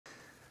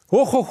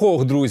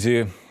Ох-ох-ох,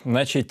 друзі.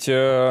 Значить,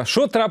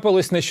 що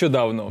трапилось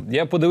нещодавно?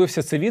 Я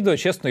подивився це відео,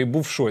 чесно, і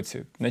був в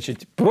шоці.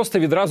 Значить, просто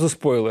відразу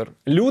спойлер.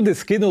 Люди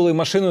скинули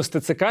машину з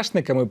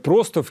ТЦКшниками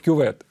просто в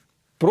кювет.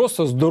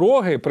 Просто з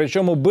дороги,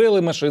 причому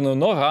били машину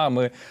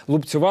ногами,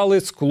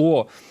 лупцювали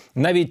скло.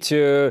 Навіть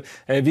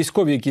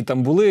військові, які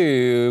там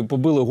були,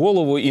 побили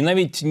голову, і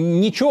навіть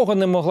нічого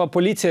не могла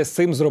поліція з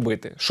цим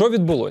зробити. Що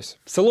відбулося?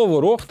 Село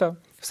Ворохта.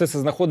 Все це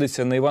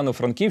знаходиться на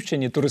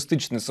Івано-Франківщині,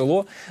 туристичне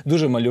село,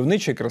 дуже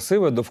мальовниче,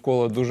 красиве,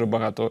 довкола дуже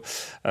багато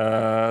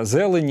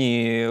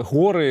зелені,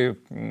 гори,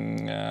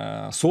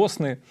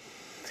 сосни.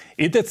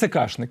 І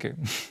ТЦКшники,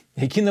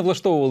 які не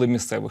влаштовували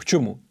місцевих.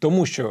 Чому?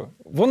 Тому що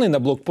вони на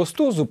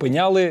блокпосту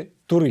зупиняли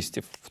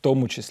туристів, в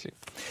тому числі.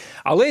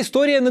 Але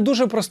історія не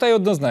дуже проста і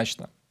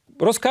однозначна.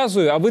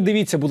 Розказую, а ви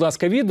дивіться, будь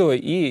ласка, відео,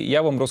 і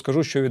я вам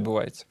розкажу, що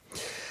відбувається.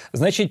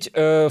 Значить,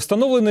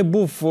 встановлений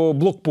був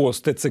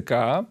блокпост ТЦК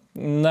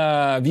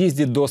на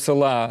в'їзді до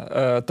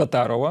села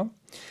Татарова.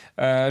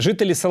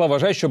 Жителі села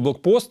вважають, що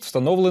блокпост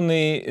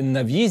встановлений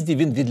на в'їзді,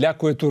 він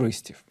відлякує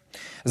туристів.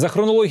 За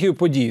хронологією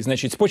подій,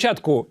 значить,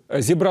 спочатку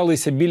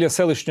зібралися біля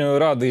селищної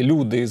ради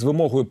люди з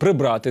вимогою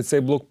прибрати цей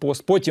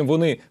блокпост, потім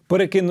вони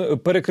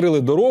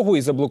перекрили дорогу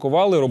і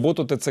заблокували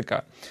роботу ТЦК.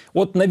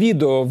 От на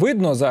відео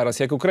видно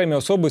зараз, як окремі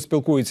особи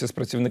спілкуються з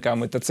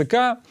працівниками ТЦК,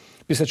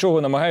 після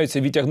чого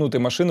намагаються відтягнути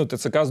машину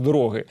ТЦК з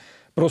дороги.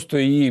 Просто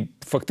її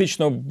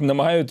фактично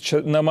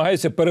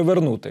намагаються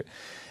перевернути.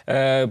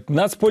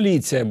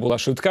 Нацполіція була,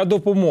 швидка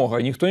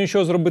допомога, ніхто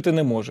нічого зробити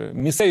не може.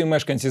 Місцеві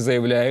мешканці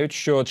заявляють,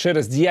 що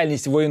через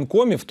діяльність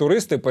воєнкомів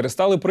туристи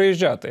перестали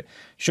приїжджати,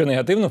 що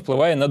негативно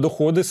впливає на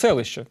доходи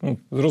селища.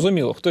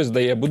 Зрозуміло, хтось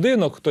здає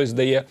будинок, хтось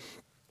здає,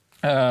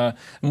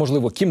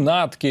 можливо,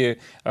 кімнатки,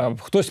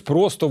 хтось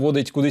просто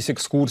водить кудись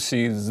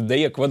екскурсії,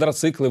 здає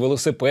квадроцикли,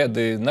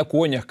 велосипеди, на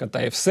конях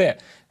катає, все.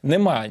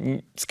 Нема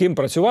з ким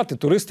працювати,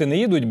 туристи не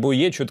їдуть, бо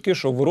є чутки,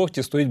 що в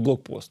Ворохті стоїть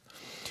блокпост.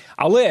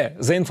 Але,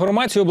 за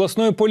інформацією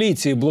обласної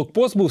поліції,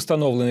 блокпост був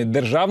встановлений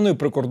Державною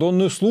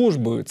прикордонною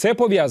службою. Це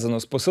пов'язано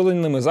з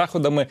посиленими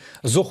заходами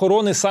з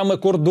охорони саме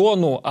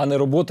кордону, а не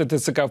роботи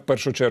ТЦК в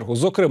першу чергу.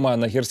 Зокрема,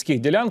 на гірських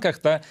ділянках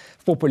та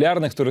в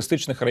популярних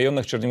туристичних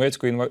районах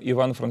Чернівецької і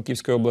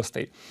Івано-Франківської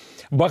областей.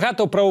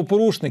 Багато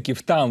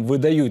правопорушників там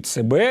видають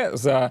себе,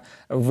 за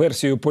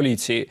версією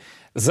поліції,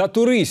 за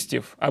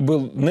туристів,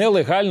 аби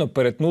нелегально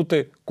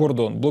перетнути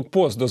кордон.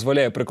 Блокпост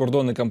дозволяє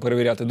прикордонникам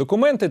перевіряти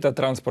документи та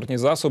транспортні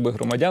засоби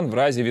громадян в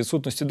разі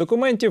відсутності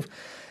документів.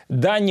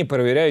 Дані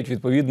перевіряють в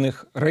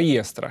відповідних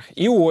реєстрах.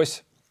 І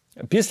ось,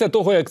 після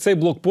того, як цей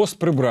блокпост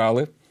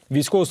прибрали,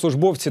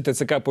 військовослужбовці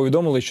ТЦК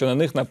повідомили, що на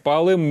них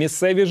напали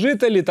місцеві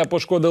жителі та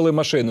пошкодили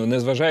машину.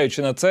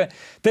 Незважаючи на це,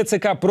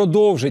 ТЦК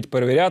продовжить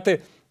перевіряти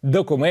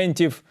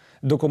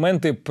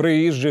документи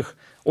приїжджих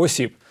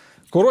осіб.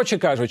 Коротше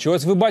кажучи,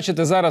 ось ви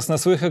бачите зараз на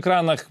своїх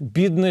екранах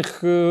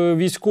бідних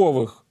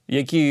військових,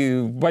 які,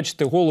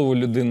 бачите, голову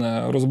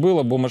людина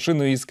розбила, бо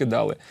машину її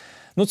скидали.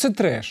 Ну це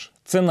треш.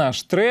 Це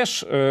наш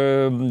треш,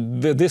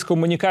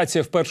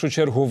 дискомунікація в першу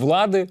чергу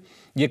влади,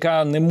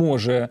 яка не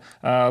може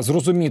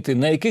зрозуміти,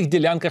 на яких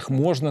ділянках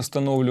можна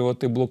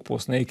встановлювати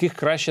блокпост, на яких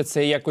краще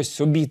це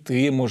якось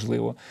обійти,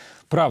 можливо.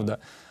 Правда.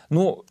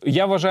 Ну,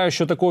 я вважаю,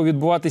 що такого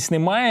відбуватись не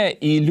має,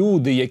 і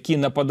люди, які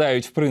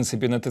нападають, в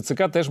принципі, на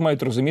ТЦК, теж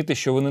мають розуміти,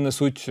 що вони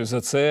несуть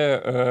за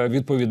це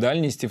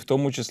відповідальність, і в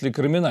тому числі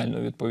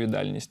кримінальну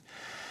відповідальність.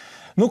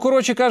 Ну,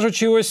 коротше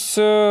кажучи, ось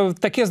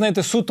таке,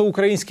 знаєте, суто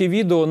українське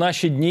відео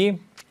 «Наші дні».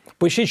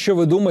 Пишіть, що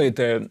ви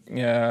думаєте,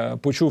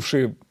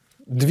 почувши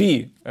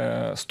дві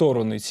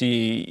сторони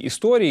цієї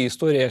історії.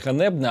 Історія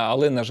ганебна,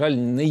 але, на жаль,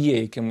 не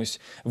є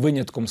якимось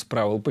винятком з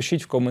правил.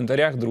 Пишіть в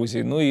коментарях,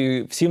 друзі. Ну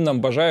і всім нам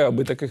бажаю,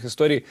 аби таких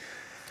історій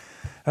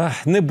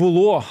не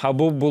було,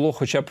 або було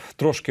хоча б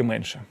трошки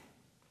менше.